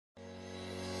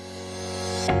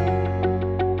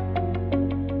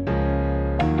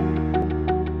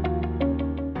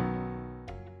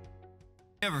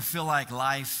ever feel like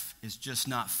life is just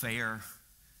not fair?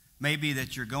 Maybe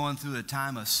that you're going through a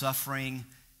time of suffering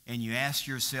and you ask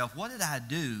yourself, what did I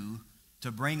do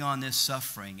to bring on this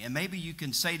suffering? And maybe you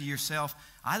can say to yourself,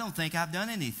 I don't think I've done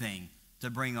anything to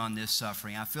bring on this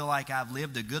suffering. I feel like I've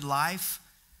lived a good life.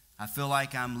 I feel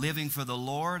like I'm living for the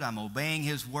Lord. I'm obeying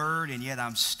His word, and yet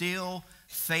I'm still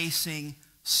facing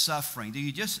suffering. Do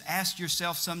you just ask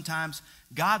yourself sometimes,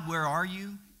 God, where are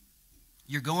you?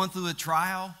 You're going through a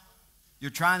trial. You're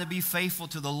trying to be faithful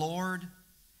to the Lord,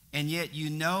 and yet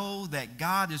you know that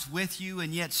God is with you,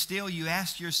 and yet still you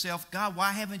ask yourself, God,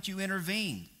 why haven't you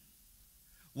intervened?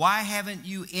 Why haven't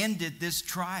you ended this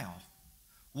trial?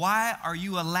 Why are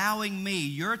you allowing me,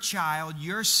 your child,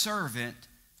 your servant,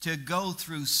 to go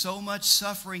through so much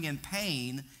suffering and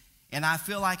pain, and I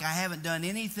feel like I haven't done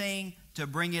anything to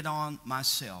bring it on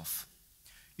myself?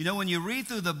 You know, when you read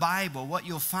through the Bible, what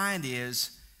you'll find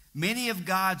is many of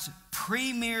God's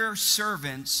premier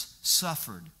servants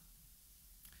suffered.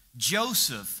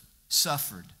 Joseph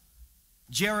suffered.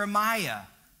 Jeremiah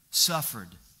suffered.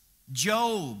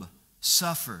 Job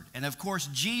suffered. And of course,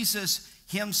 Jesus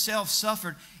Himself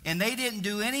suffered. And they didn't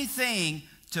do anything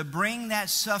to bring that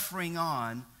suffering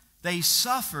on. They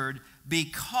suffered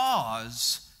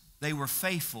because they were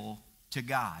faithful to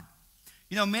God.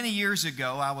 You know, many years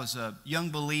ago, I was a young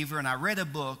believer, and I read a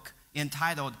book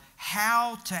entitled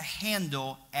How to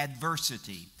Handle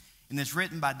Adversity. And it's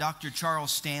written by Dr.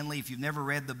 Charles Stanley. If you've never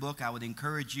read the book, I would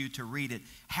encourage you to read it.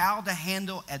 How to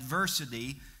Handle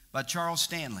Adversity by Charles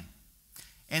Stanley.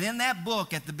 And in that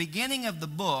book, at the beginning of the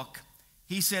book,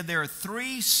 he said there are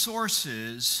three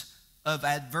sources of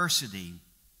adversity.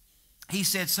 He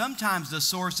said sometimes the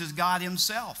source is God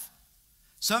Himself.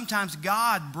 Sometimes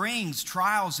God brings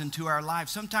trials into our life.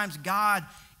 Sometimes God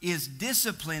is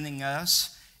disciplining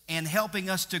us and helping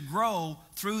us to grow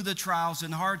through the trials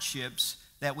and hardships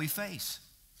that we face.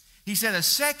 He said a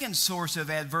second source of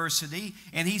adversity,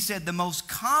 and he said the most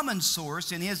common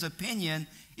source, in his opinion,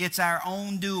 it's our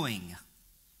own doing.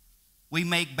 We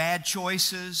make bad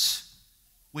choices,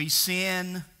 we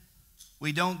sin,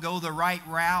 we don't go the right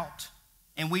route,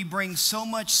 and we bring so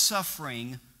much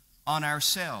suffering on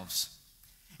ourselves.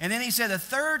 And then he said a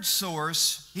third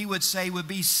source, he would say, would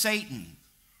be Satan.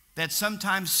 That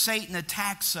sometimes Satan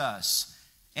attacks us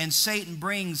and Satan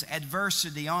brings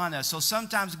adversity on us. So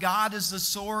sometimes God is the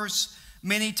source.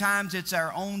 Many times it's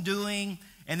our own doing.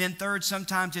 And then third,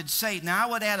 sometimes it's Satan. Now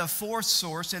I would add a fourth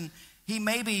source, and he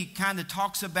maybe kind of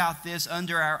talks about this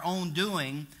under our own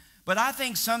doing. But I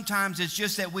think sometimes it's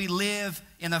just that we live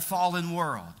in a fallen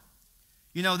world.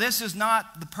 You know, this is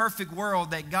not the perfect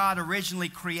world that God originally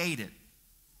created.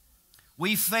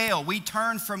 We fail. We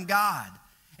turn from God.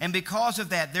 And because of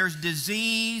that, there's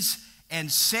disease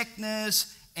and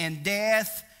sickness and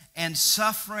death and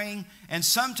suffering. And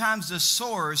sometimes the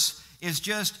source is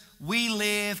just we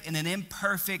live in an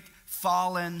imperfect,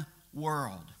 fallen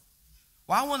world.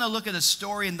 Well, I want to look at a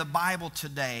story in the Bible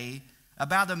today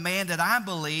about a man that I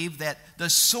believe that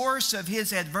the source of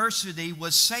his adversity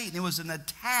was Satan. It was an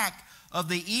attack of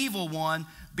the evil one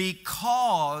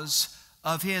because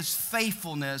of his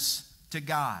faithfulness to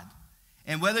God.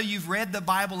 And whether you've read the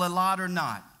Bible a lot or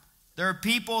not, there are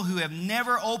people who have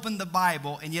never opened the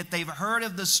Bible, and yet they've heard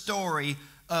of the story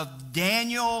of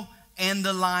Daniel and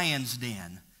the lion's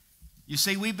den. You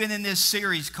see, we've been in this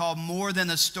series called More Than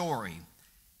a Story.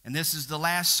 And this is the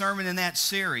last sermon in that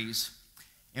series.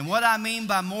 And what I mean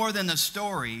by more than a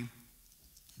story,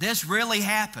 this really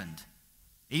happened.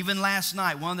 Even last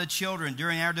night, one of the children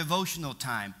during our devotional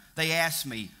time, they asked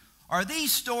me, are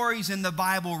these stories in the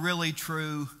Bible really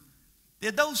true?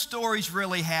 Did those stories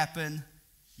really happen?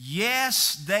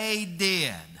 Yes, they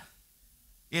did.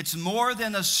 It's more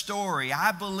than a story.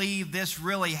 I believe this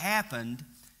really happened.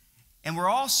 And we're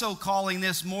also calling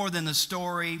this more than a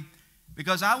story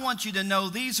because I want you to know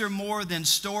these are more than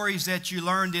stories that you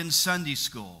learned in Sunday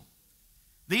school.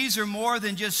 These are more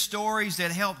than just stories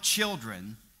that help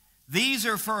children. These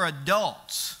are for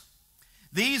adults.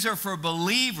 These are for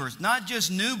believers, not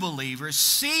just new believers,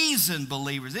 seasoned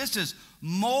believers. This is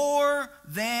more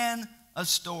than a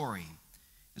story.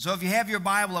 And so if you have your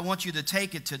Bible, I want you to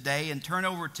take it today and turn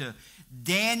over to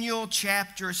Daniel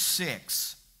chapter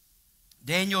 6.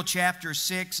 Daniel chapter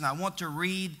 6, and I want to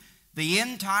read the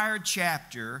entire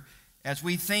chapter as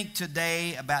we think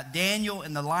today about Daniel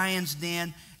and the lion's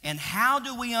den. And how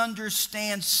do we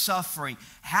understand suffering?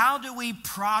 How do we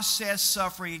process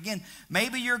suffering? Again,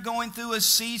 maybe you're going through a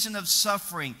season of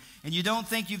suffering and you don't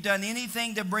think you've done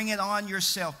anything to bring it on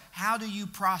yourself. How do you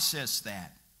process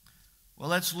that? Well,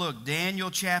 let's look.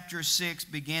 Daniel chapter 6,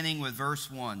 beginning with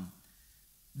verse 1.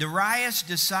 Darius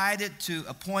decided to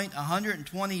appoint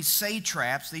 120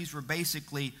 satraps. These were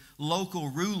basically local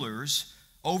rulers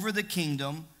over the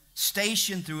kingdom,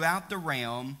 stationed throughout the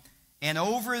realm, and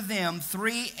over them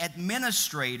 3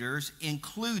 administrators,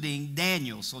 including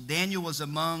Daniel. So Daniel was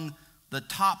among the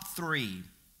top 3.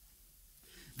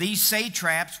 These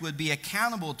satraps would be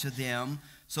accountable to them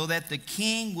so that the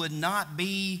king would not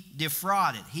be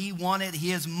defrauded. He wanted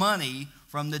his money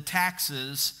from the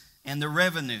taxes and the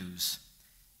revenues.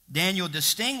 Daniel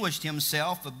distinguished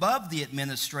himself above the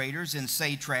administrators and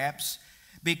satraps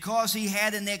because he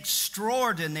had an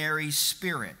extraordinary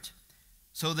spirit.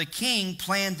 So the king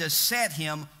planned to set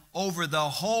him over the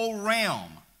whole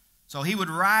realm. So he would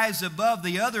rise above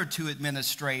the other 2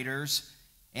 administrators,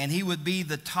 and he would be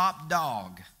the top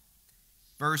dog.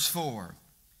 Verse 4.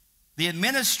 The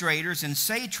administrators and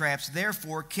satraps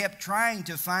therefore kept trying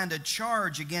to find a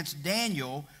charge against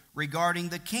Daniel regarding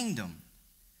the kingdom.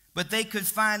 But they could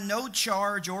find no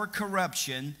charge or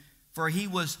corruption, for he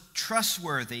was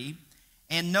trustworthy,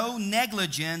 and no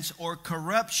negligence or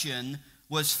corruption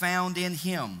was found in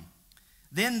him.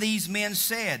 Then these men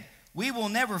said, "We will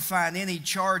never find any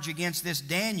charge against this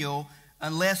Daniel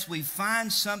unless we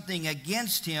find something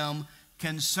against him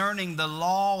concerning the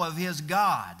law of his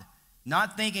God."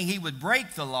 Not thinking he would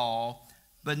break the law,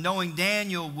 but knowing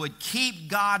Daniel would keep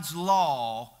God's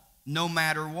law no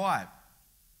matter what.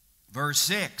 Verse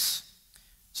 6.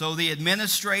 So the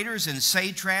administrators and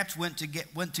satraps went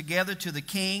together to the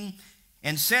king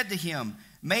and said to him,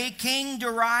 "May King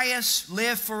Darius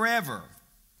live forever."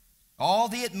 All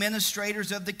the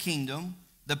administrators of the kingdom,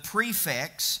 the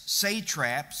prefects,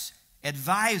 satraps,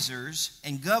 advisors,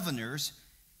 and governors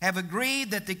have agreed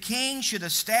that the king should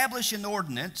establish an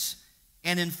ordinance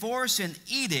and enforce an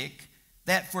edict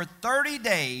that for 30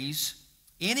 days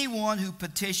anyone who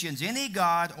petitions any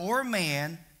god or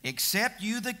man except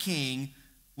you the king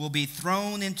will be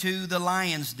thrown into the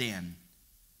lion's den.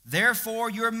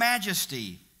 Therefore, your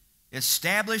majesty,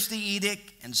 establish the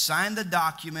edict and sign the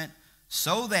document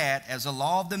so that, as a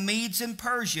law of the Medes and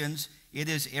Persians, it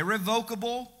is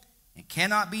irrevocable and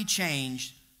cannot be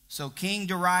changed. So King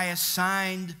Darius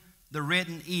signed the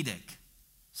written edict.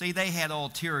 See, they had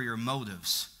ulterior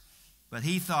motives. But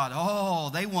he thought, oh,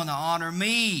 they want to honor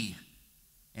me.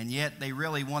 And yet they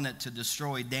really wanted to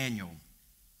destroy Daniel.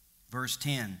 Verse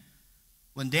 10.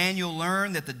 When Daniel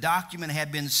learned that the document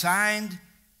had been signed,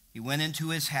 he went into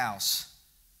his house.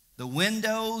 The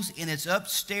windows in its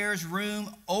upstairs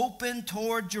room opened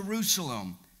toward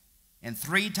Jerusalem. And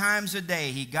 3 times a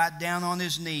day he got down on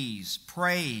his knees,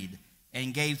 prayed,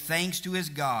 and gave thanks to his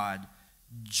God,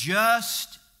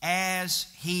 just as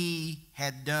he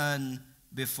had done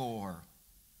before.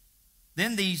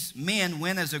 Then these men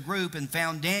went as a group and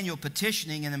found Daniel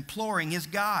petitioning and imploring his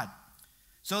God.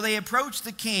 So they approached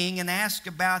the king and asked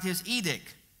about his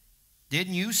edict.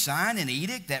 Didn't you sign an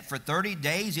edict that for 30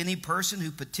 days any person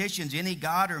who petitions any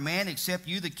god or man except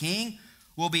you the king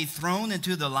will be thrown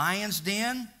into the lion's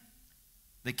den?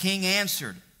 The king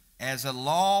answered, as a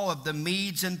law of the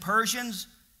Medes and Persians,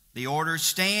 the order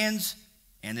stands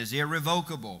and is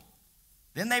irrevocable.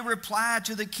 Then they replied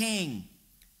to the king,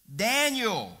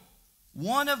 Daniel,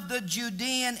 one of the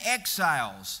Judean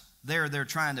exiles, they're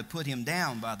trying to put him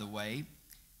down, by the way,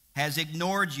 has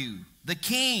ignored you, the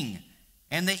king,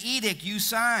 and the edict you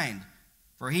signed,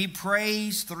 for he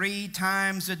prays 3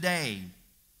 times a day.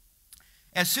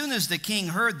 As soon as the king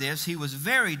heard this, he was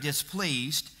very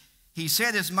displeased. He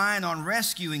set his mind on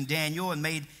rescuing Daniel and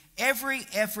made every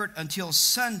effort until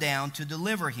sundown to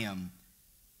deliver him.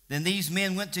 Then these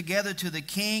men went together to the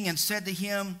king and said to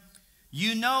him,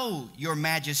 You know, your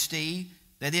majesty,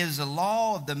 that it is a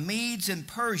law of the Medes and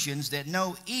Persians that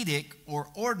no edict or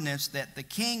ordinance that the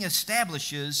king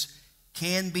establishes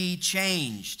can be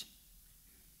changed.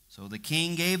 So the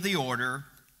king gave the order,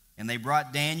 and they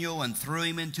brought Daniel and threw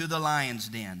him into the lion's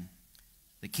den.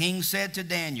 The king said to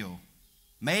Daniel,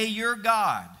 May your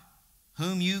God,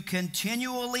 whom you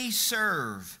continually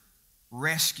serve,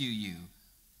 rescue you.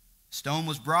 A stone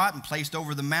was brought and placed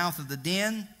over the mouth of the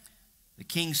den. The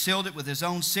king sealed it with his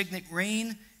own signet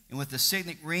ring and with the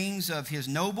signet rings of his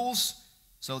nobles,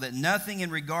 so that nothing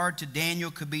in regard to Daniel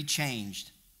could be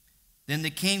changed. Then the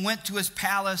king went to his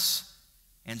palace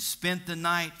and spent the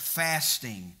night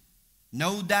fasting.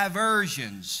 No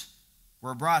diversions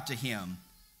were brought to him,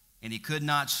 and he could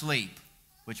not sleep,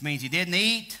 which means he didn't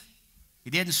eat, he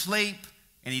didn't sleep,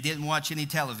 and he didn't watch any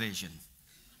television.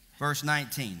 Verse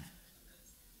 19.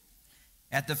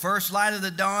 At the first light of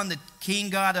the dawn, the king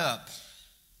got up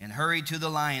and hurried to the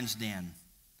lion's den.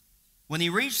 When he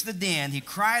reached the den, he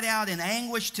cried out in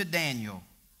anguish to Daniel,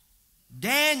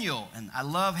 Daniel, and I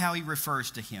love how he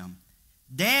refers to him,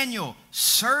 Daniel,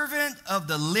 servant of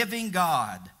the living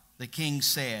God, the king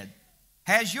said,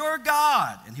 has your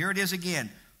God, and here it is again,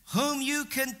 whom you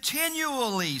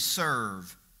continually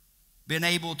serve, been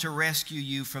able to rescue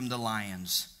you from the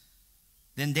lions?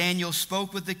 Then Daniel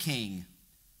spoke with the king.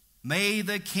 May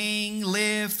the king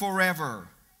live forever.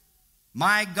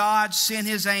 My God sent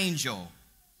his angel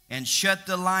and shut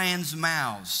the lions'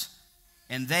 mouths,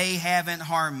 and they haven't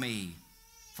harmed me.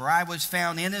 For I was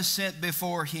found innocent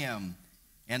before him,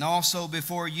 and also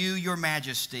before you, your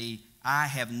majesty. I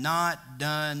have not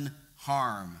done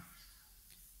harm.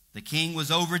 The king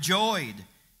was overjoyed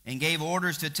and gave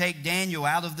orders to take Daniel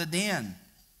out of the den.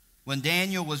 When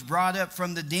Daniel was brought up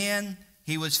from the den,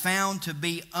 he was found to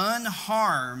be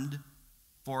unharmed,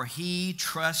 for he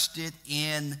trusted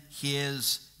in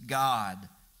his God.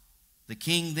 The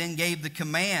king then gave the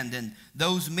command, and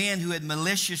those men who had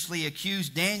maliciously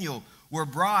accused Daniel were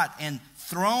brought and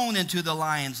thrown into the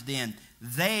lion's den.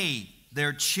 They,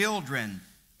 their children,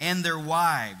 and their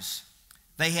wives.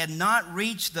 They had not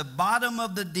reached the bottom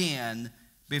of the den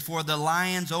before the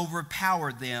lions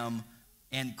overpowered them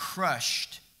and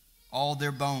crushed all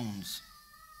their bones.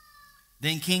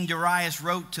 Then King Darius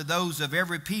wrote to those of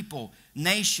every people,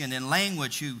 nation, and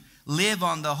language who live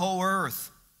on the whole earth,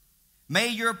 may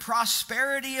your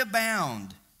prosperity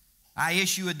abound. I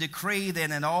issue a decree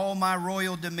that in all my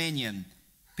royal dominion,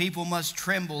 people must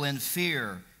tremble in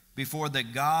fear before the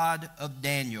God of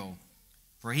Daniel.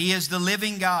 For he is the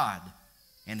living God,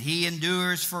 and he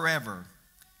endures forever.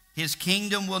 His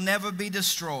kingdom will never be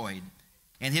destroyed,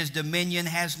 and his dominion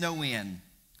has no end.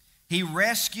 He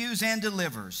rescues and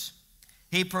delivers.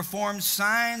 He performs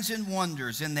signs and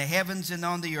wonders in the heavens and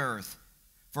on the earth.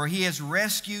 For he has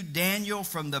rescued Daniel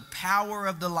from the power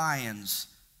of the lions.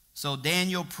 So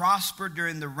Daniel prospered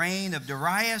during the reign of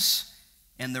Darius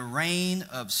and the reign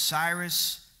of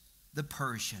Cyrus the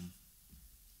Persian.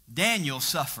 Daniel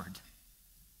suffered.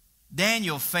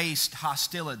 Daniel faced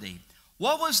hostility.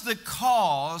 What was the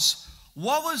cause?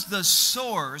 What was the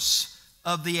source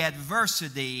of the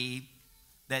adversity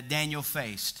that Daniel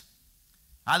faced?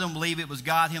 I don't believe it was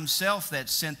God himself that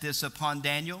sent this upon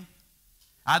Daniel.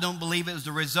 I don't believe it was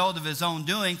the result of his own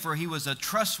doing, for he was a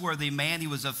trustworthy man. He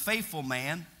was a faithful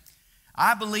man.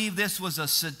 I believe this was a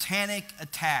satanic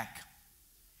attack.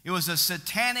 It was a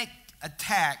satanic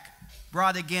attack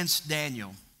brought against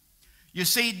Daniel. You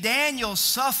see, Daniel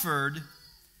suffered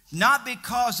not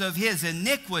because of his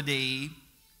iniquity,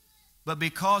 but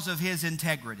because of his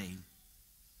integrity.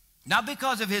 Not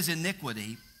because of his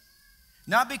iniquity,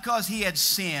 not because he had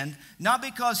sinned, not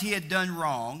because he had done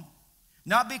wrong,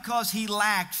 not because he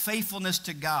lacked faithfulness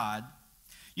to God.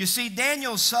 You see,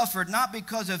 Daniel suffered not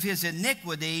because of his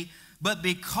iniquity, but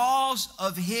because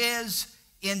of his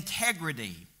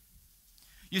integrity.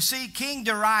 You see, King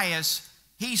Darius,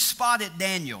 he spotted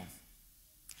Daniel.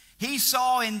 He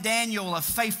saw in Daniel a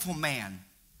faithful man.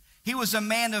 He was a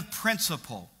man of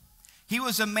principle. He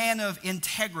was a man of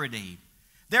integrity.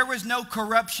 There was no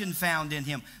corruption found in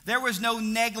him. There was no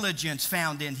negligence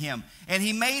found in him. And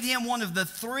he made him one of the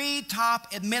 3 top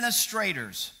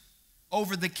administrators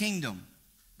over the kingdom,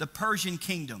 the Persian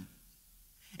kingdom.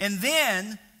 And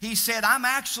then he said, I'm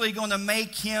actually going to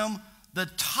make him the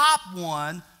top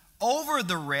one over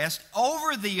the rest,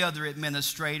 over the other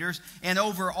administrators, and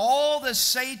over all the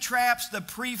satraps, the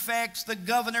prefects, the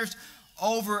governors,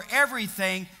 over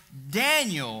everything.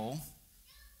 Daniel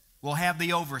will have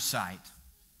the oversight.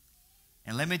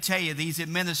 And let me tell you, these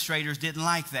administrators didn't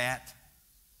like that.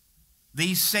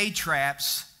 These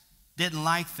satraps didn't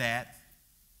like that.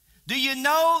 Do you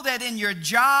know that in your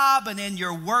job and in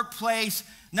your workplace,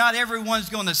 not everyone's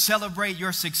going to celebrate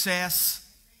your success?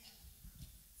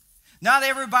 Not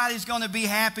everybody's going to be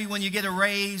happy when you get a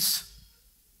raise.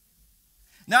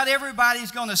 Not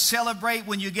everybody's going to celebrate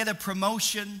when you get a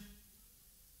promotion.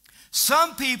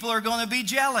 Some people are going to be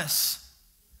jealous.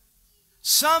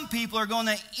 Some people are going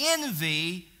to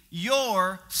envy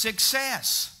your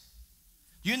success.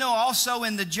 You know also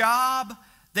in the job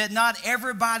that not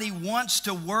everybody wants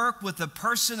to work with a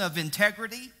person of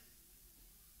integrity.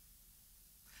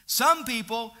 Some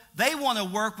people, they want to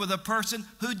work with a person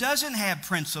who doesn't have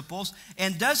principles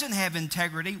and doesn't have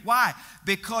integrity. Why?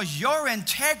 Because your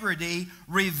integrity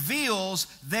reveals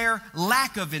their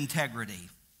lack of integrity.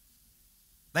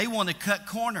 They want to cut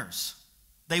corners.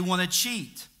 They want to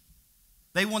cheat.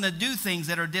 They want to do things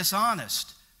that are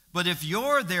dishonest. But if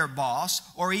you're their boss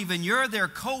or even you're their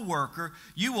co-worker,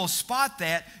 you will spot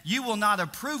that. You will not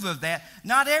approve of that.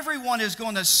 Not everyone is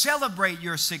going to celebrate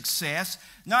your success.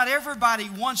 Not everybody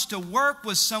wants to work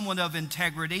with someone of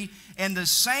integrity. And the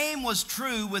same was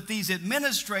true with these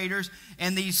administrators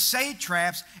and these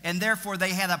satraps. And therefore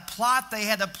they had a plot, they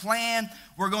had a plan.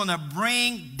 We're going to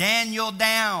bring Daniel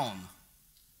down.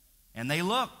 And they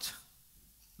looked.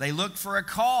 They looked for a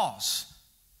cause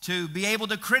to be able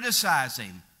to criticize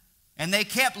him. And they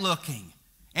kept looking,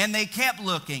 and they kept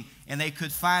looking, and they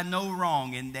could find no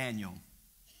wrong in Daniel.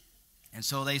 And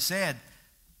so they said,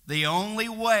 the only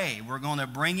way we're going to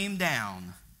bring him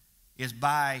down is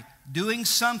by doing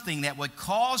something that would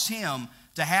cause him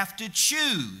to have to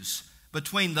choose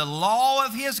between the law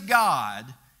of his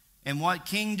God and what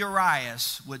King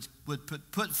Darius would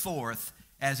put forth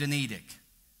as an edict.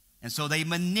 And so they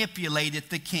manipulated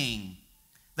the king.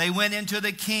 They went into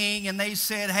the king and they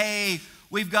said, hey,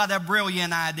 we've got a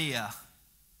brilliant idea.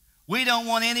 We don't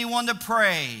want anyone to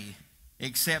pray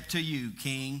except to you,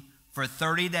 king, for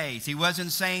 30 days. He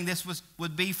wasn't saying this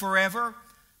would be forever,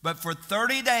 but for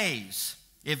 30 days,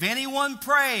 if anyone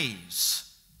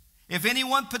prays, if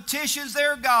anyone petitions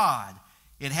their God,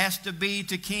 it has to be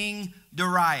to King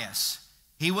Darius.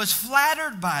 He was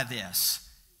flattered by this.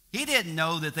 He didn't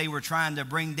know that they were trying to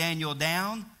bring Daniel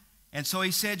down. And so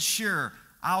he said, sure,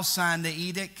 I'll sign the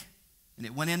edict. And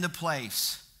it went into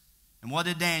place. And what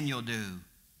did Daniel do?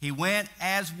 He went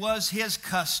as was his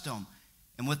custom.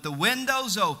 And with the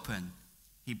windows open,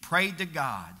 he prayed to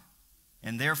God.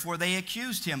 And therefore they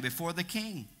accused him before the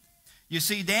king. You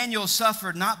see, Daniel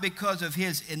suffered not because of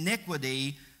his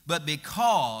iniquity, but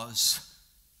because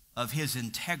of his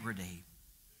integrity.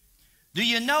 Do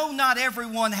you know not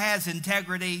everyone has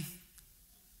integrity?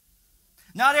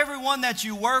 Not everyone that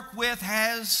you work with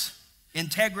has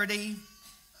integrity.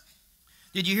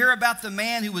 Did you hear about the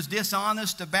man who was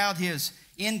dishonest about his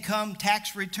income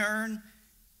tax return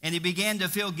and he began to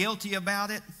feel guilty about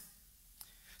it?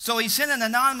 So he sent an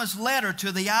anonymous letter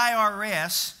to the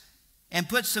IRS and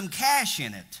put some cash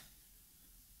in it.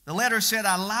 The letter said,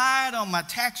 I lied on my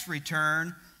tax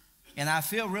return and I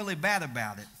feel really bad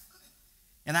about it.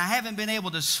 And I haven't been able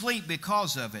to sleep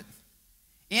because of it.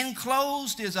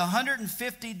 Enclosed is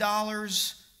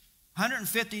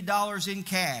 $150 in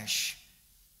cash.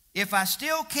 If I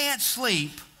still can't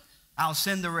sleep, I'll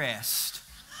send the rest.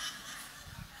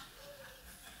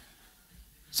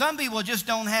 Some people just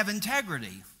don't have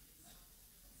integrity.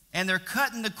 And they're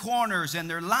cutting the corners and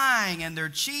they're lying and they're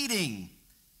cheating.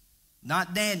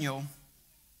 Not Daniel.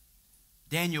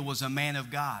 Daniel was a man of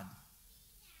God.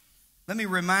 Let me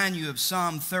remind you of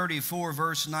Psalm 34,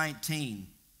 verse 19.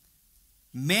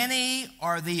 Many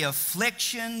are the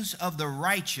afflictions of the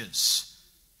righteous,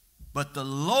 but the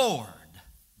Lord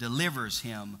delivers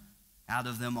him out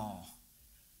of them all.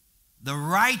 The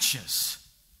righteous.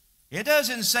 It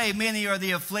doesn't say many are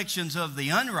the afflictions of the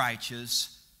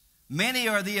unrighteous. Many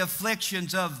are the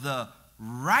afflictions of the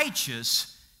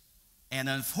righteous. And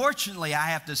unfortunately, I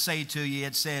have to say to you,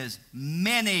 it says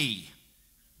many.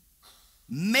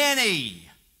 Many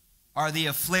are the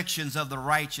afflictions of the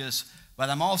righteous. But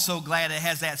I'm also glad it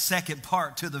has that second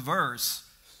part to the verse.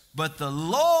 But the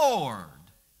Lord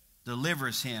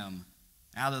delivers him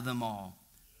out of them all.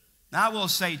 Now, I will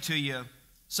say to you,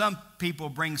 some people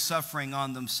bring suffering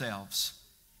on themselves.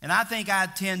 And I think I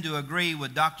tend to agree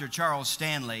with Dr. Charles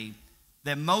Stanley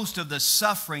that most of the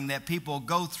suffering that people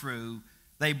go through,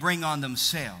 they bring on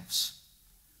themselves.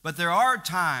 But there are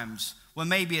times when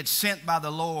maybe it's sent by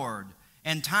the Lord,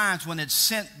 and times when it's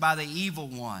sent by the evil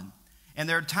one. And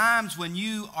there are times when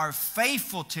you are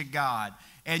faithful to God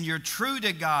and you're true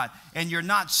to God and you're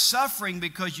not suffering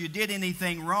because you did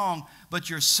anything wrong, but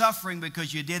you're suffering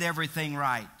because you did everything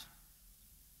right.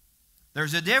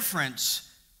 There's a difference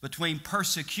between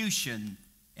persecution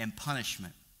and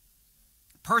punishment.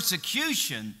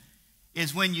 Persecution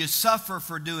is when you suffer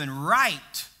for doing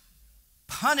right.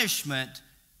 Punishment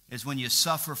is when you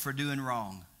suffer for doing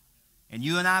wrong. And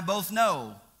you and I both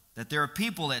know that there are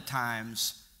people at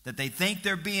times that they think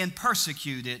they're being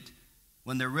persecuted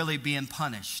when they're really being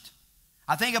punished.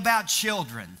 I think about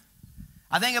children.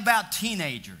 I think about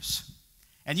teenagers.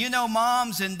 And you know,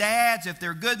 moms and dads, if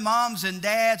they're good moms and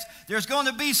dads, there's going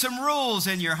to be some rules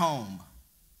in your home.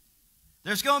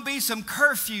 There's going to be some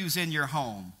curfews in your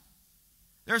home.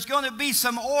 There's going to be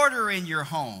some order in your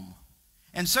home.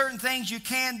 And certain things you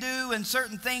can do and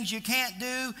certain things you can't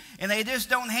do. And they just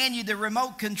don't hand you the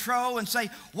remote control and say,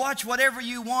 watch whatever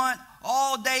you want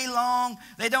all day long.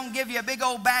 They don't give you a big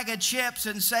old bag of chips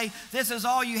and say, this is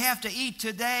all you have to eat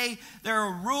today. There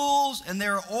are rules and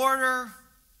there are order,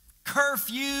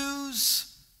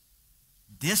 curfews,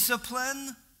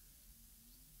 discipline.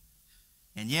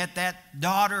 And yet that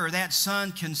daughter or that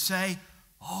son can say,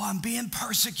 oh, I'm being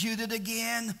persecuted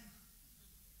again.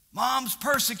 Mom's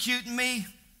persecuting me.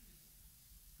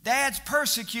 Dad's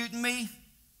persecuting me.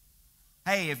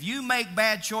 Hey, if you make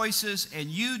bad choices and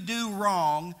you do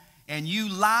wrong and you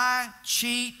lie,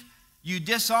 cheat, you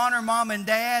dishonor mom and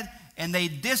dad, and they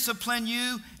discipline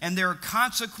you and there are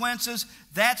consequences,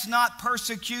 that's not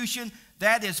persecution.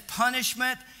 That is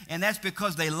punishment, and that's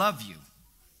because they love you.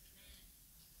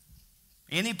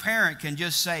 Any parent can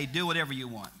just say, do whatever you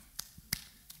want.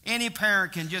 Any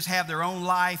parent can just have their own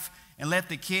life and let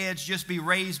the kids just be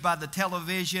raised by the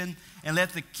television and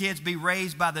let the kids be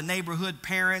raised by the neighborhood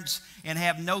parents and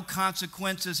have no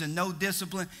consequences and no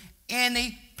discipline.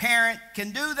 Any parent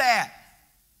can do that.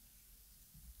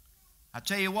 I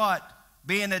tell you what,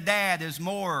 being a dad is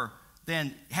more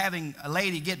than having a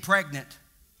lady get pregnant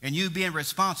and you being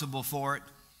responsible for it.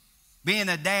 Being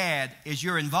a dad is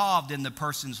you're involved in the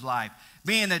person's life.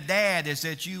 Being a dad is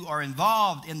that you are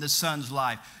involved in the son's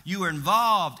life. You are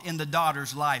involved in the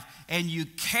daughter's life. And you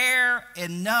care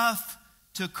enough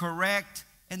to correct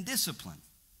and discipline.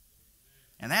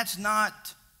 And that's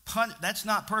not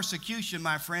persecution,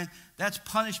 my friend. That's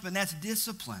punishment. That's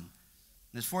discipline.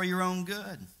 And it's for your own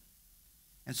good.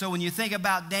 And so when you think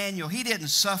about Daniel, he didn't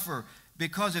suffer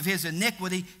because of his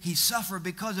iniquity. He suffered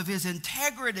because of his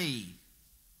integrity.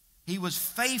 He was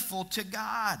faithful to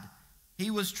God. He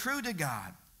was true to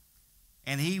God.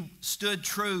 And he stood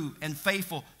true and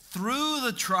faithful through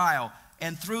the trial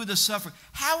and through the suffering.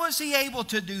 How was he able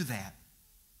to do that?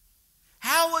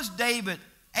 How was David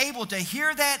able to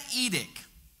hear that edict,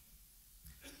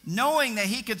 knowing that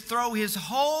he could throw his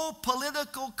whole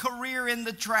political career in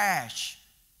the trash,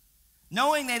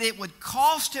 knowing that it would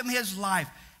cost him his life?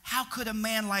 How could a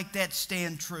man like that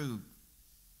stand true?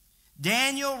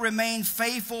 Daniel remained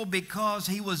faithful because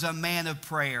he was a man of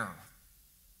prayer.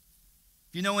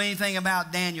 If you know anything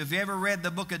about Daniel, if you ever read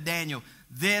the book of Daniel,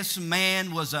 this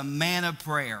man was a man of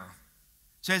prayer.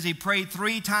 It says he prayed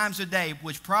 3 times a day,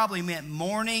 which probably meant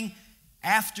morning,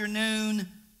 afternoon,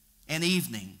 and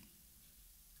evening.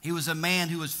 He was a man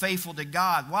who was faithful to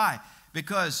God. Why?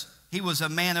 Because he was a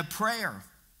man of prayer.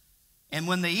 And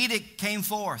when the edict came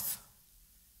forth,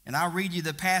 and I'll read you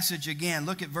the passage again.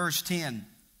 Look at verse 10.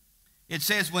 It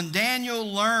says, when Daniel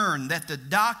learned that the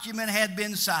document had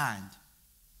been signed,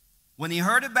 when he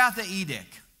heard about the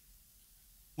edict,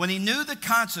 when he knew the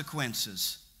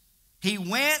consequences, he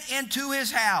went into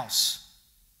his house.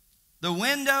 The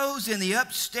windows in the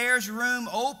upstairs room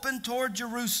opened toward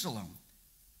Jerusalem.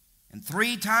 And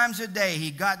 3 times a day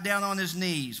he got down on his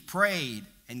knees, prayed,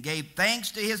 and gave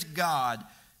thanks to his God,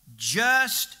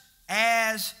 just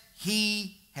as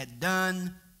he had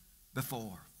done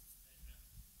before.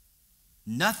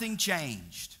 Nothing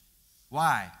changed.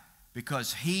 Why?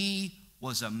 Because he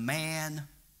was a man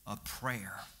of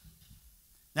prayer.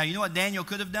 Now, you know what Daniel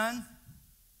could have done?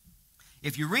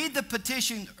 If you read the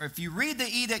petition, or if you read the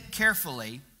edict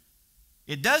carefully,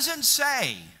 it doesn't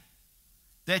say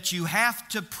that you have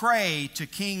to pray to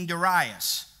King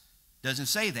Darius. It doesn't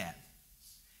say that.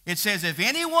 It says if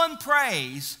anyone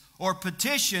prays or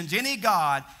petitions any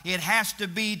god, it has to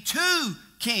be to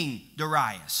King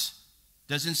Darius.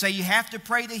 Doesn't say you have to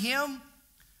pray to him.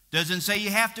 Doesn't say you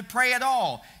have to pray at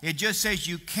all. It just says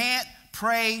you can't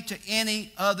pray to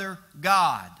any other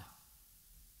god.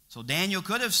 So Daniel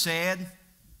could have said,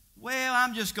 well,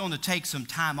 I'm just going to take some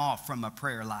time off from my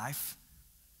prayer life.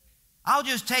 I'll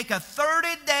just take a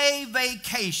 30-day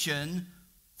vacation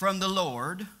from the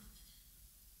Lord.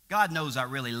 God knows I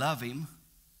really love him.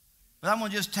 But I'm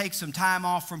going to just take some time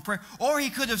off from prayer. Or he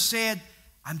could have said,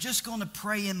 I'm just going to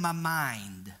pray in my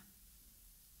mind.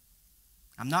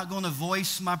 I'm not going to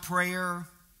voice my prayer.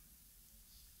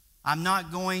 I'm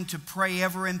not going to pray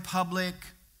ever in public.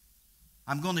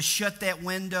 I'm going to shut that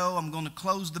window. I'm going to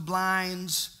close the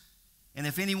blinds. And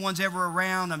if anyone's ever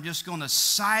around, I'm just going to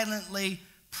silently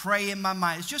pray in my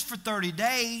mind. It's just for 30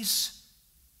 days.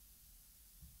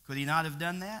 Could he not have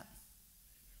done that?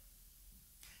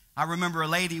 I remember a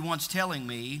lady once telling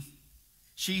me,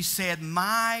 she said,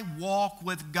 my walk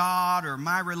with God or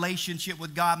my relationship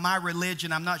with God, my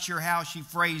religion, I'm not sure how she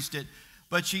phrased it,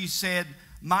 but she said,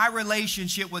 my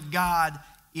relationship with God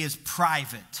is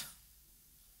private.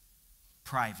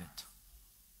 Private.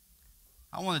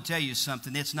 I want to tell you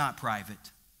something, it's not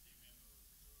private.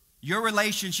 Your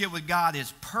relationship with God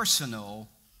is personal,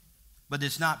 but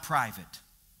it's not private.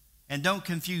 And don't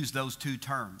confuse those two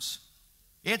terms.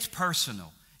 It's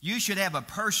personal. You should have a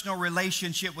personal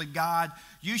relationship with God.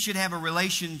 You should have a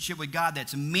relationship with God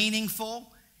that's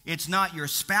meaningful. It's not your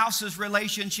spouse's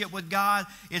relationship with God.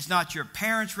 It's not your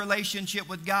parents' relationship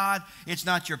with God. It's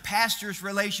not your pastor's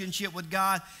relationship with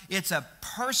God. It's a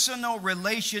personal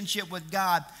relationship with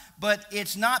God, but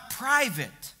it's not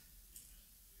private.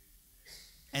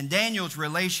 And Daniel's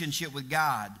relationship with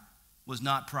God was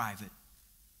not private.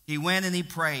 He went and he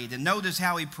prayed. And notice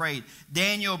how he prayed.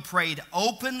 Daniel prayed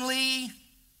openly,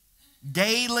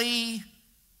 daily,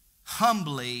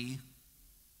 humbly,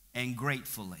 and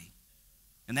gratefully.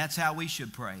 And that's how we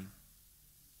should pray.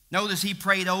 Notice he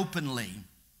prayed openly.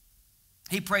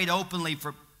 He prayed openly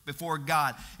before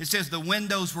God. It says the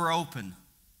windows were open.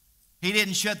 He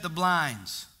didn't shut the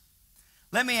blinds.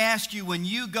 Let me ask you, when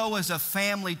you go as a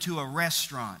family to a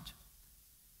restaurant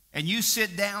and you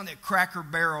sit down at Cracker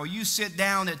Barrel, you sit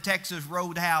down at Texas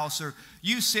Roadhouse, or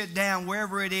you sit down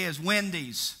wherever it is,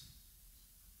 Wendy's,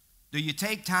 do you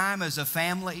take time as a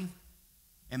family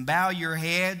and bow your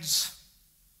heads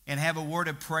and have a word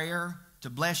of prayer to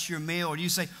bless your meal? Or do you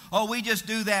say, oh, we just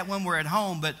do that when we're at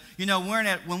home, but you know,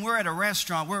 when we're at a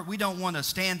restaurant, we don't want to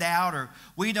stand out, or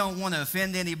we don't want to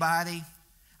offend anybody?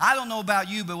 I don't know about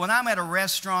you, but when I'm at a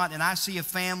restaurant and I see a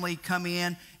family come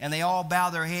in and they all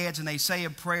bow their heads and they say a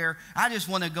prayer, I just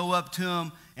want to go up to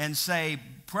them and say,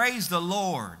 praise the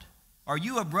Lord. Are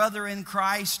you a brother in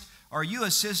Christ? Are you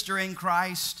a sister in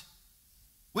Christ?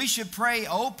 We should pray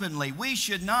openly. We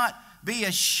should not be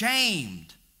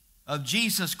ashamed of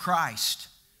Jesus Christ.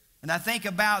 And I think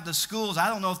about the schools. I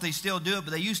don't know if they still do it,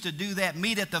 but they used to do that,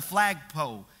 meet at the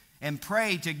flagpole and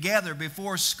pray together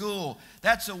before school.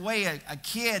 That's a way a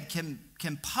kid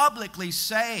can publicly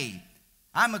say,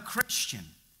 I'm a Christian.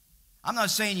 I'm not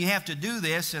saying you have to do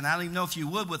this, and I don't even know if you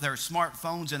would with our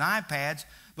smartphones and iPads,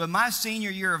 but my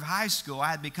senior year of high school, I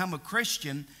had become a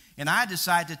Christian, and I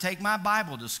decided to take my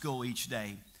Bible to school each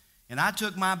day. And I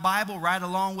took my Bible right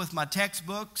along with my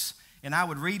textbooks, and I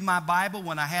would read my Bible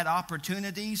when I had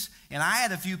opportunities. And I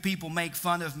had a few people make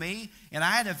fun of me, and I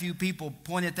had a few people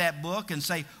point at that book and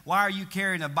say, why are you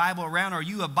carrying a Bible around? Are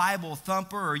you a Bible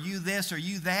thumper? Are you this? Are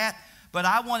you that? But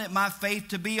I wanted my faith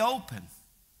to be open.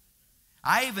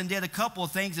 I even did a couple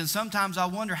of things, and sometimes I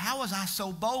wonder, how was I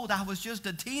so bold? I was just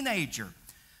a teenager.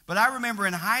 But I remember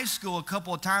in high school a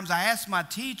couple of times I asked my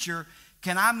teacher,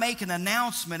 can I make an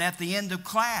announcement at the end of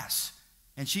class?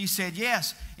 And she said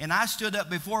yes. And I stood up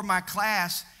before my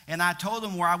class and I told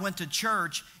them where I went to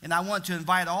church, and I want to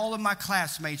invite all of my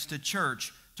classmates to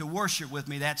church to worship with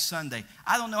me that Sunday.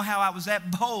 I don't know how I was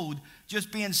that bold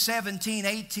just being 17,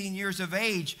 18 years of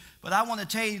age, but I want to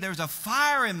tell you there's a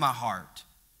fire in my heart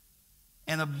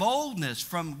and a boldness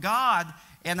from God,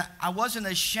 and I wasn't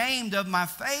ashamed of my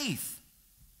faith.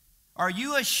 Are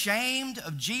you ashamed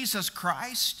of Jesus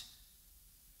Christ?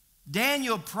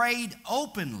 Daniel prayed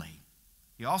openly.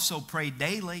 He also prayed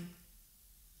daily. He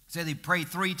said he prayed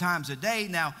 3 times a day.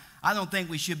 Now, I don't think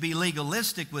we should be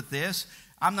legalistic with this.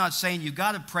 I'm not saying you've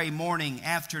got to pray morning,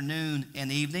 afternoon,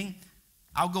 and evening.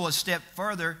 I'll go a step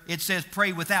further. It says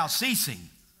pray without ceasing.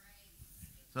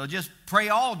 So just pray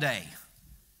all day.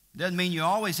 Doesn't mean you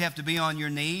always have to be on your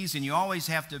knees and you always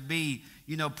have to be,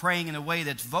 praying in a way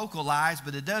that's vocalized,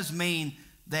 but it does mean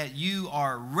that you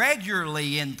are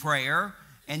regularly in prayer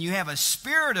and you have a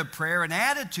spirit of prayer, an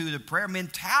attitude of prayer,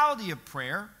 mentality of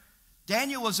prayer.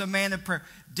 Daniel was a man of prayer.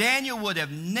 Daniel would have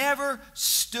never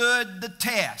stood the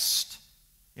test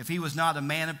if he was not a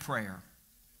man of prayer.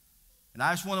 And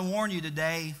I just want to warn you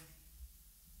today,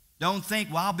 don't think,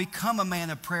 well, I'll become a man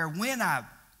of prayer when I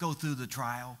go through the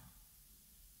trial.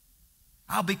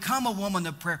 I'll become a woman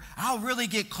of prayer. I'll really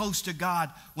get close to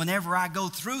God whenever I go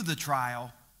through the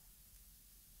trial.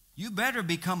 You better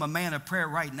become a man of prayer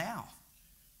right now.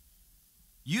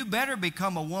 You better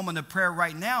become a woman of prayer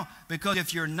right now, because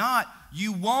if you're not,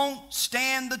 you won't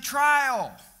stand the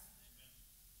trial.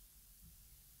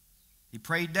 He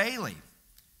prayed daily.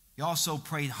 He also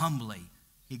prayed humbly.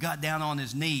 He got down on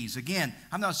his knees. Again,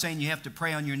 I'm not saying you have to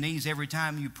pray on your knees every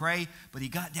time you pray, but he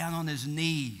got down on his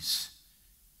knees.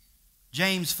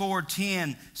 James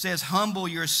 4:10 says, humble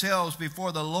yourselves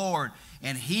before the Lord,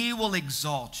 and he will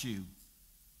exalt you.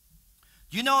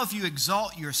 Do you know if you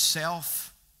exalt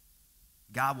yourself,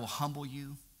 God will humble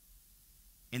you?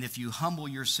 And if you humble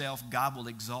yourself, God will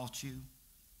exalt you.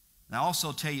 And I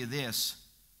also tell you this,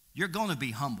 you're going to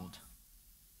be humbled.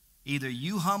 Either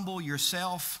you humble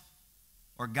yourself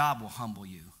or God will humble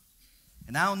you.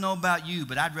 And I don't know about you,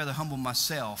 but I'd rather humble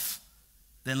myself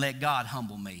than let God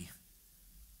humble me.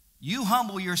 You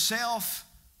humble yourself,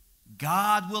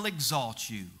 God will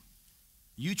exalt you.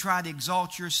 You try to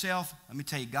exalt yourself, let me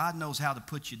tell you, God knows how to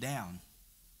put you down.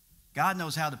 God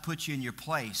knows how to put you in your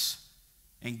place.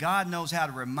 and God knows how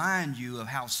to remind you of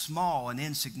how small and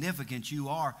insignificant you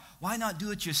are, why not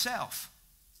do it yourself?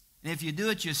 And if you do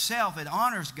it yourself, it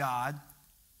honors God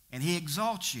and He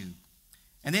exalts you.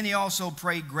 And then he also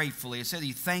prayed gratefully. It said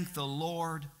he thanked the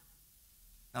Lord.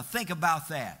 Now think about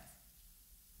that.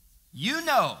 You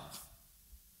know,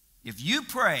 if you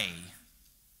pray,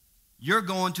 you're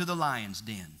going to the lion's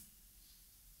den.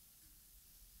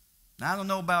 Now, I don't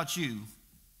know about you.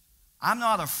 I'm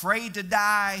not afraid to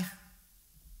die,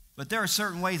 but there are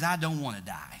certain ways I don't want to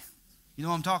die. You know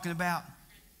what I'm talking about?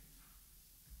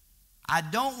 I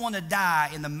don't want to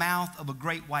die in the mouth of a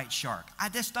great white shark.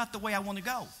 That's not the way I want to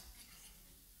go.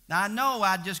 Now, I know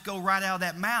I'd just go right out of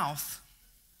that mouth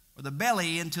or the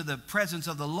belly into the presence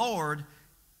of the Lord.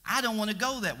 I don't want to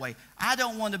go that way. I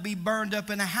don't want to be burned up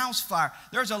in a house fire.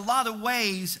 There's a lot of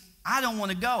ways I don't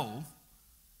want to go.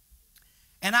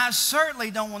 And I certainly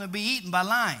don't want to be eaten by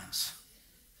lions.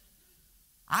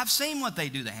 I've seen what they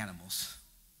do to animals.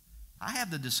 I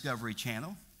have the Discovery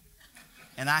Channel,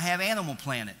 and I have Animal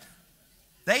Planet.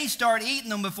 They start eating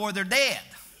them before they're dead.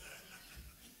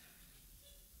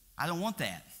 I don't want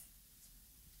that.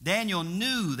 Daniel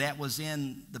knew that was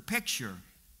in the picture.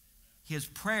 His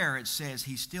prayer, it says,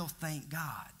 he still thanked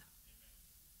God.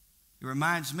 It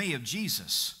reminds me of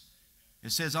Jesus.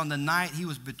 It says on the night he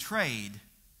was betrayed,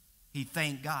 he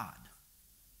thanked God.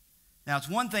 Now, it's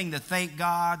one thing to thank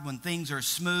God when things are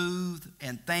smooth,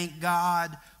 and thank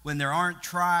God when there aren't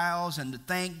trials, and to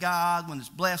thank God when it's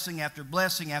blessing after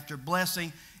blessing after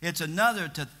blessing. It's another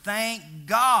to thank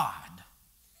God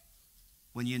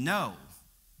when you know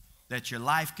that your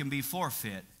life can be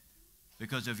forfeit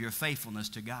because of your faithfulness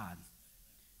to God.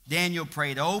 Daniel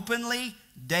prayed openly,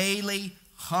 daily,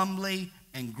 humbly,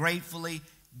 and gratefully.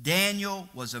 Daniel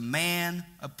was a man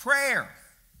of prayer.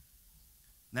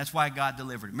 And that's why God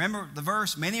delivered him. Remember the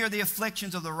verse, many are the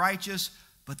afflictions of the righteous,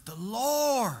 but the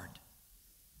Lord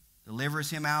delivers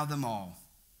him out of them all.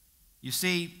 You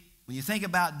see, when you think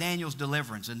about Daniel's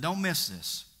deliverance, and don't miss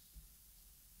this,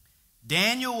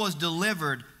 Daniel was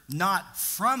delivered not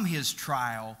from his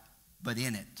trial, but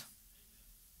in it.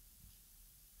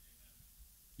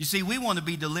 You see, we want to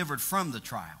be delivered from the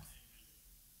trial.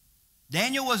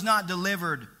 Daniel was not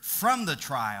delivered from the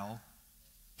trial.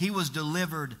 He was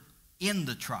delivered in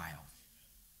the trial.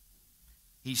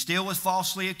 He still was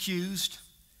falsely accused.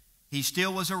 He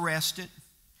still was arrested.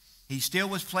 He still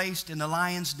was placed in the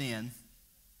lion's den.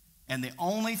 And the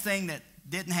only thing that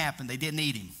didn't happen, they didn't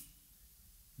eat him.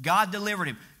 God delivered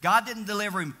him. God didn't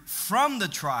deliver him from the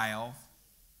trial.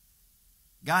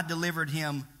 God delivered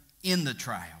him in the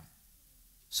trial.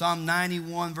 Psalm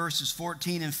 91 verses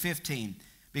 14 and 15.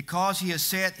 Because he has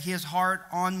set his heart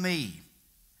on me,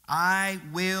 I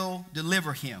will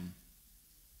deliver him.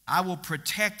 I will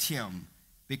protect him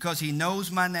because he knows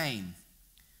my name.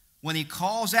 When he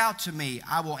calls out to me,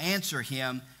 I will answer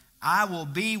him. I will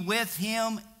be with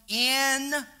him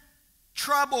in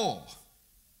trouble.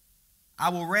 I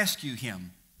will rescue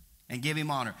him and give him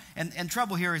honor. And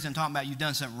trouble here isn't talking about you've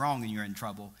done something wrong and you're in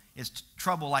trouble. It's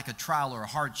trouble like a trial or a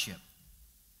hardship.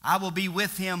 I will be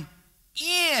with him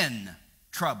in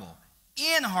trouble,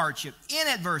 in hardship, in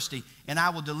adversity, and I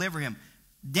will deliver him.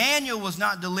 Daniel was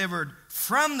not delivered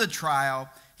from the trial.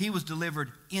 He was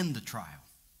delivered in the trial.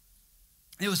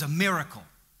 It was a miracle.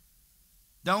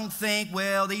 Don't think,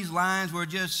 well, these lions were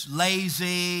just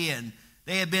lazy and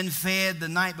they had been fed the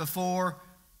night before.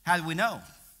 How do we know?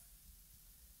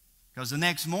 Because the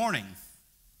next morning,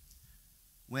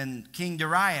 when King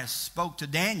Darius spoke to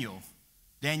Daniel,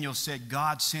 Daniel said,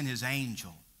 God sent his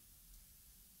angel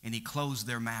and he closed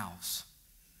their mouths.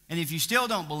 And if you still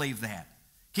don't believe that,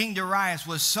 King Darius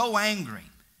was so angry.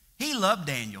 He loved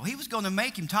Daniel. He was going to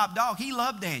make him top dog. He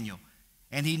loved Daniel.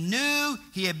 And he knew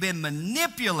he had been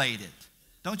manipulated.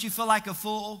 Don't you feel like a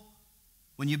fool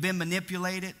when you've been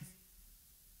manipulated?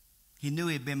 He knew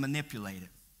he had been manipulated.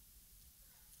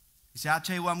 He said, I'll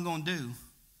tell you what I'm going to do.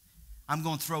 I'm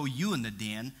going to throw you in the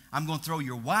den. I'm going to throw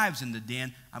your wives in the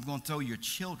den. I'm going to throw your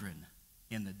children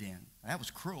in the den. That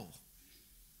was cruel.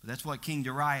 But that's what King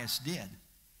Darius did.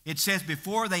 It says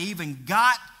before they even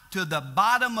got to the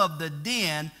bottom of the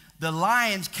den, the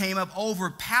lions came up,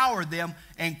 overpowered them,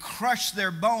 and crushed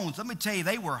their bones. Let me tell you,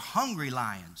 they were hungry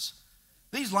lions.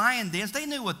 These lion dens, they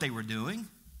knew what they were doing.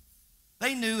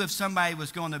 They knew if somebody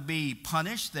was going to be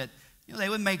punished that they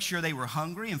would make sure they were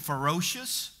hungry and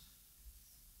ferocious.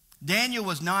 Daniel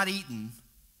was not eaten.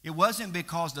 It wasn't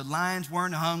because the lions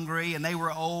weren't hungry and they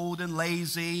were old and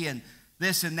lazy and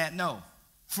this and that. No.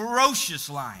 Ferocious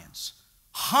lions,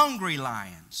 hungry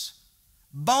lions,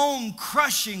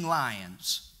 bone-crushing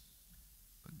lions.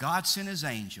 But God sent his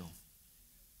angel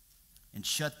and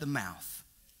shut the mouth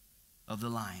of the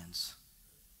lions.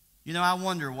 You know, I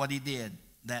wonder what he did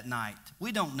that night.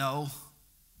 We don't know.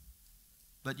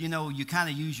 But, you know, you kind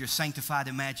of use your sanctified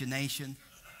imagination.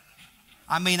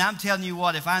 I mean, I'm telling you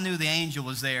what, if I knew the angel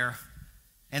was there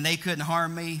and they couldn't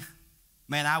harm me,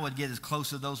 man, I would get as close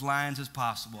to those lions as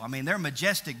possible. I mean, they're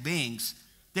majestic beings.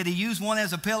 Did he use one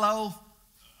as a pillow?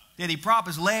 Did he prop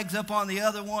his legs up on the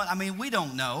other one? I mean, we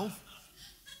don't know.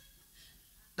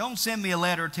 Don't send me a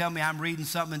letter and tell me I'm reading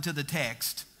something into the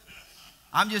text.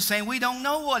 I'm just saying we don't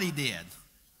know what he did.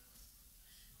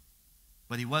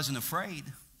 But he wasn't afraid.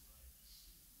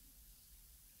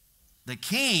 The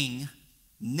king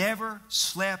never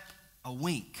slept a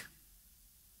wink.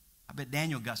 I bet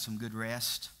Daniel got some good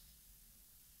rest.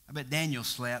 I bet Daniel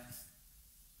slept.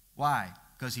 Why?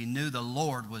 Because he knew the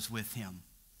Lord was with him.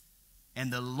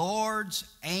 And the Lord's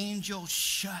angel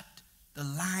shut the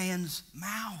lion's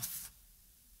mouth.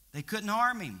 They couldn't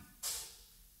harm him.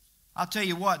 I'll tell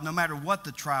you what, no matter what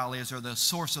the trial is or the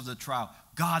source of the trial,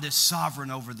 God is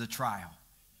sovereign over the trial.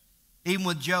 Even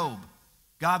with Job,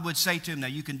 God would say to him, now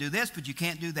you can do this, but you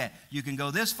can't do that. You can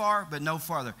go this far, but no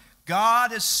farther.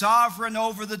 God is sovereign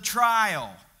over the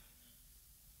trial.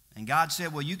 And God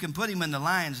said, well, you can put him in the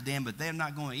lion's den, but they're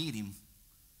not going to eat him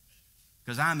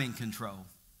because I'm in control.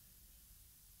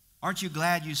 Aren't you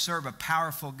glad you serve a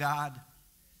powerful God?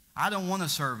 I don't want to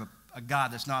serve a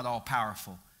God that's not all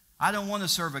powerful. I don't want to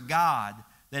serve a God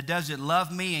that doesn't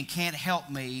love me and can't help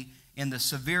me in the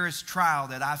severest trial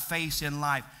that I face in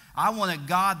life. I want a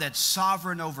God that's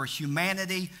sovereign over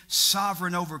humanity,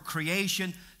 sovereign over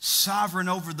creation, sovereign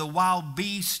over the wild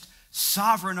beast,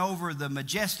 sovereign over the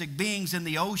majestic beings in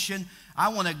the ocean. I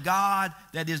want a God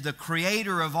that is the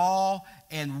creator of all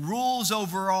and rules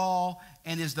over all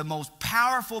and is the most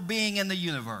powerful being in the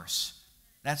universe.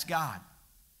 That's God.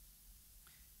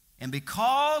 And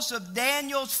because of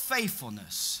Daniel's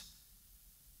faithfulness,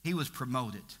 he was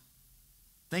promoted.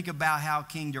 Think about how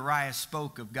King Darius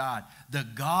spoke of God, the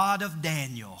God of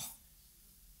Daniel.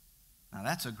 Now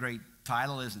that's a great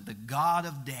title, isn't it? The God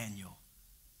of Daniel.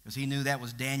 Because he knew that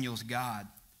was Daniel's God.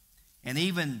 And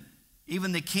even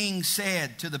the king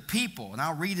said to the people, and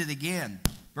I'll read it again,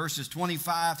 verses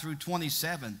 25 through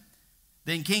 27.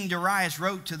 Then King Darius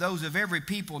wrote to those of every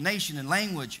people, nation, and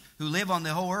language who live on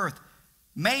the whole earth,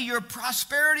 may your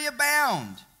prosperity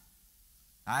abound.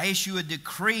 I issue a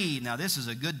decree. Now this is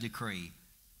a good decree.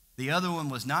 The other one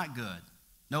was not good.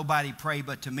 Nobody prayed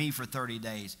but to me for 30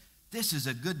 days. This is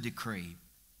a good decree.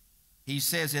 He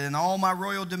says that in all my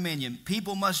royal dominion,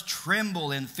 people must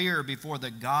tremble in fear before the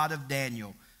God of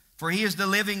Daniel. For he is the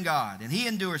living God, and he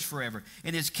endures forever.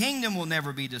 And his kingdom will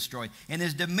never be destroyed, and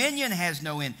his dominion has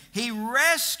no end. He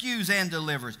rescues and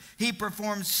delivers. He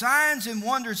performs signs and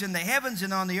wonders in the heavens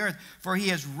and on the earth, for he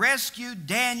has rescued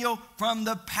Daniel from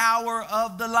the power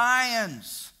of the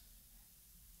lions.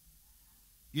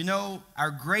 You know,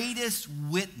 our greatest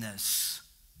witness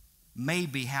may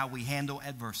be how we handle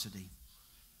adversity.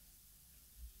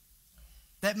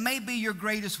 That may be your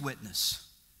greatest witness.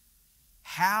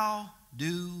 How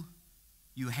do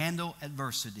you handle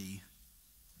adversity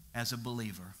as a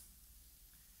believer?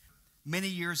 Many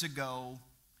years ago,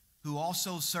 who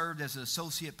also served as an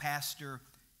associate pastor,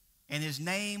 and his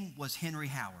name was Henry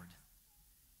Howard.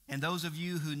 And those of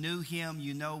you who knew him,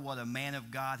 you know what a man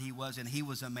of God he was, and he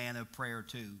was a man of prayer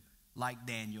too, like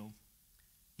Daniel.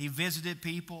 He visited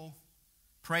people,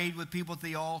 prayed with people at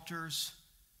the altars,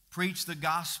 preached the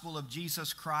gospel of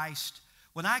Jesus Christ.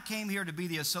 When I came here to be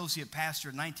the associate pastor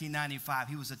in 1995,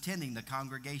 he was attending the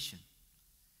congregation.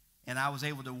 And I was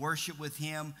able to worship with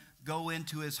him, go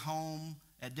into his home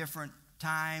at different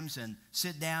times and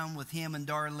sit down with him and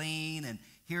Darlene and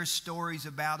hear stories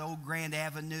about Old Grand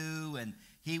Avenue. And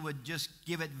he would just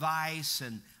give advice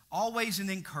and always an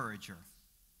encourager.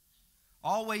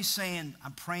 Always saying,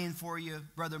 I'm praying for you,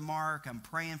 Brother Mark. I'm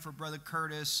praying for Brother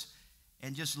Curtis.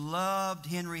 And just loved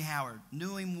Henry Howard,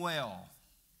 knew him well.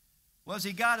 Well, as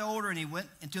he got older and he went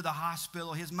into the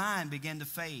hospital, his mind began to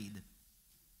fade.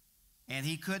 And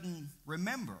he couldn't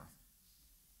remember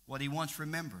what he once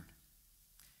remembered.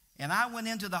 And I went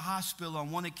into the hospital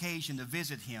on one occasion to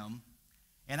visit him,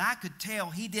 and I could tell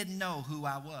he didn't know who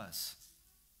I was.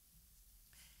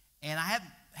 And I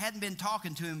hadn't been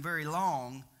talking to him very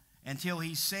long until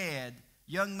he said,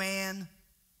 young man,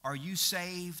 are you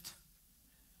saved?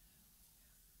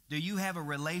 Do you have a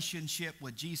relationship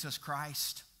with Jesus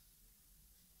Christ?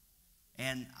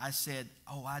 And I said,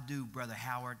 oh, I do, Brother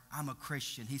Howard. I'm a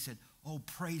Christian. He said, oh,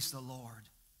 praise the Lord.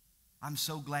 I'm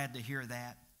so glad to hear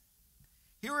that.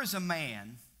 Here is a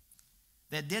man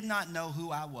that did not know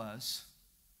who I was,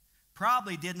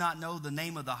 probably did not know the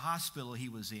name of the hospital he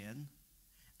was in,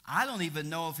 I don't even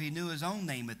know if he knew his own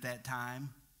name at that time.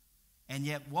 And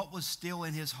yet what was still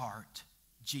in his heart?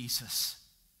 Jesus.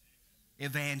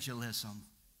 Evangelism.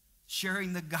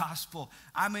 Sharing the gospel.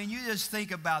 I mean, you just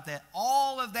think about that.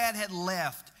 All of that had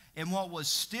left. And what was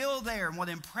still there, and what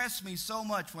impressed me so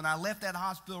much when I left that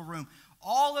hospital room,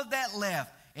 all of that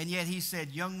left. And yet he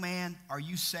said, young man, are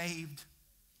you saved?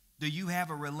 Do you have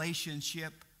a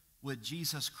relationship with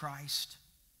Jesus Christ?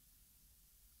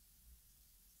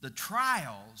 The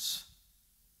trials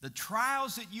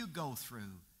that you go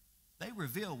through, they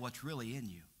reveal what's really in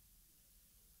you.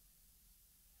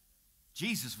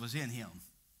 Jesus was in him.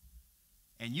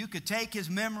 And you could take his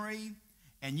memory,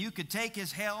 and you could take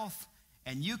his health,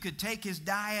 and you could take his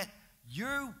diet.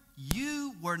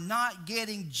 You were not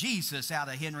getting Jesus out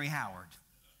of Henry Howard.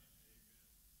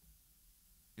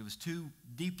 It was too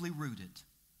deeply rooted.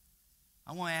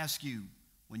 I want to ask you,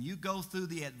 when you go through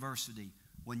the adversity,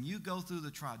 when you go through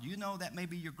the trial, do you know that may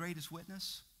be your greatest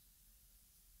witness?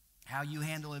 How you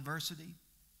handle adversity?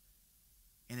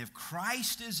 And if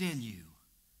Christ is in you,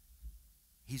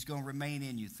 he's going to remain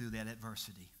in you through that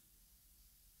adversity.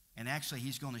 And actually,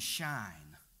 he's going to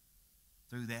shine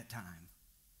through that time.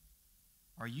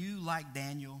 Are you like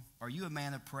Daniel? Are you a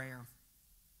man of prayer?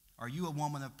 Are you a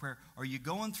woman of prayer? Are you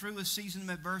going through a season of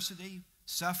adversity,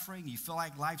 suffering? You feel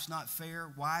like life's not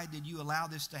fair? Why did you allow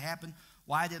this to happen?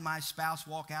 Why did my spouse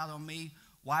walk out on me?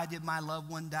 Why did my loved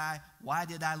one die? Why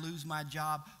did I lose my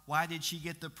job? Why did she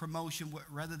get the promotion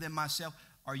rather than myself?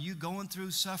 Are you going through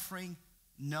suffering?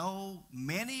 No,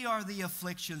 many are the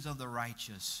afflictions of the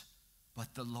righteous,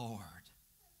 but the Lord,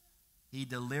 he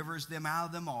delivers them out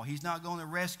of them all. He's not going to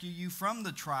rescue you from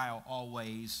the trial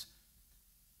always,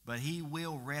 but he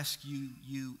will rescue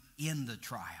you in the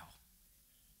trial.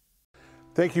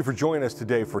 Thank you for joining us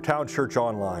today for Towne Church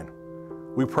Online.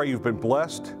 We pray you've been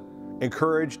blessed,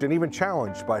 encouraged, and even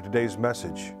challenged by today's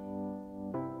message.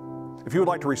 If you would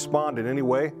like to respond in any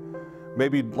way,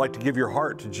 maybe you'd like to give your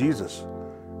heart to Jesus,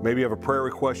 maybe you have a prayer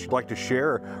request you'd like to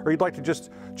share, or you'd like to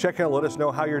just check in and let us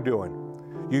know how you're doing,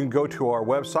 you can go to our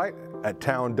website at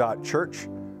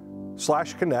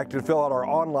towne.church/connect and fill out our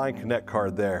online Connect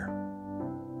card there.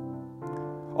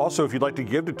 Also, if you'd like to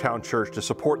give to Towne Church to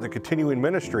support the continuing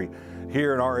ministry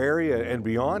here in our area and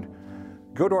beyond,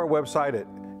 go to our website at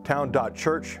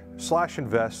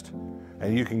towne.church/invest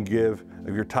and you can give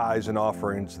of your tithes and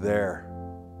offerings there.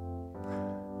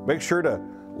 Make sure to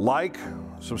like,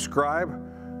 subscribe,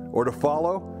 or to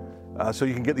follow so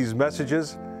you can get these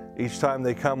messages each time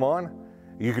they come on.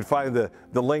 You can find the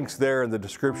links there in the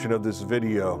description of this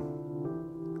video.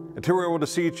 Until we're able to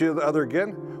see each other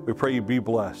again, we pray you be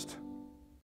blessed.